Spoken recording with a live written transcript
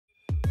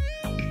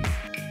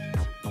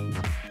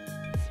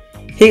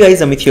Hey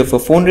guys, Amit here for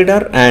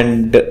PhoneRadar,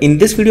 and in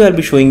this video I'll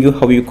be showing you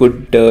how you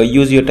could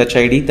use your Touch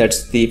ID,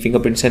 that's the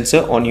fingerprint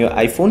sensor, on your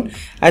iPhone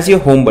as your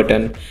home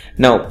button.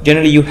 Now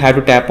generally you have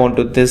to tap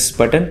onto this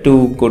button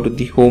to go to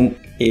the home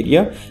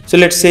area. So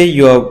let's say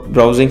you are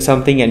browsing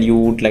something and you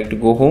would like to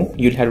go home,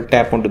 you'll have to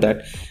tap onto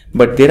that.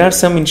 But there are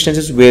some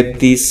instances where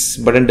this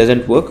button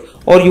doesn't work,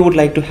 or you would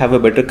like to have a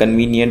better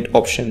convenient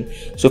option.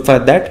 So for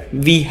that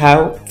we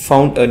have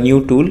found a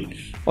new tool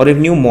or a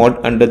new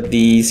mod under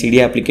the CD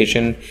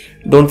application.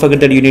 Don't forget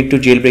that you need to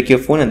jailbreak your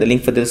phone, and the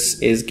link for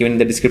this is given in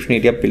the description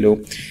area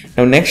below.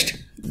 Now next,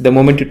 the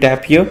moment you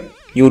tap here,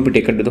 you will be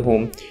taken to the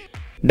home.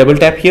 Double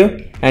tap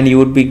here and you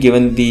would be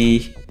given the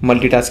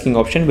multitasking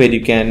option where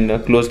you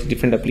can close the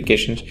different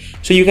applications.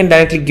 So you can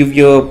directly give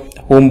your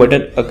home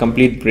button a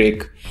complete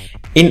break.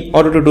 In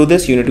order to do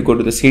this, you need to go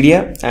to the CD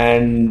app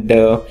and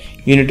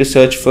you need to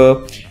search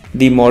for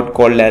the mod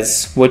called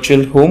as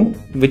Virtual Home,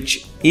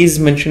 which is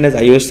mentioned as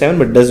iOS 7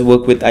 but does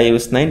work with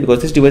iOS 9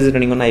 because this device is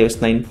running on iOS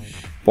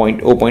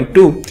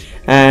 9.0.2,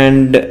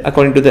 and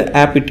according to the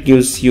app it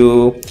gives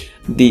you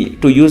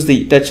to use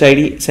the Touch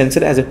ID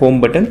sensor as a home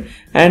button,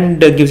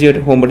 and gives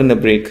your home button a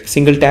break.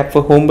 Single tap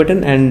for home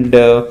button and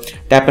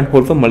tap and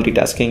hold for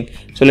multitasking.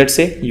 So let's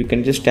say you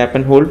can just tap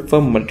and hold for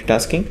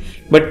multitasking,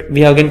 but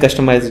we have again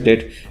customized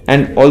it,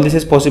 and all this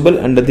is possible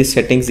under the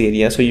settings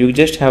area. So you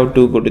just have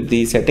to go to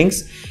the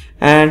settings,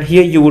 and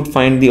here you would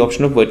find the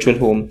option of Virtual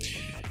Home.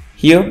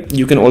 Here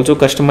you can also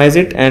customize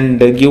it and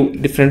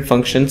give different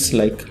functions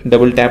like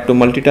double tap to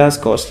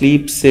multitask or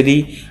sleep,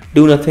 Siri,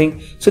 do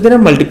nothing. So there are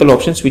multiple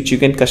options which you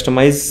can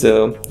customize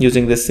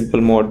using this simple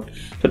mod.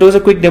 So it was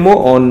a quick demo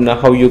on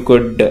how you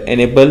could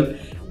enable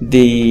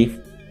the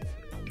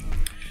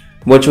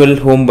virtual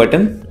home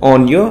button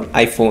on your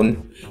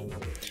iPhone.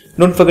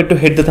 Don't forget to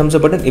hit the thumbs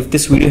up button if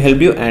this video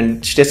helped you,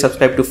 and stay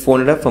subscribed to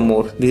PhoneRadar for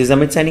more. This is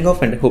Amit signing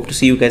off, and hope to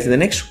see you guys in the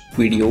next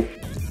video.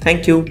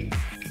 Thank you.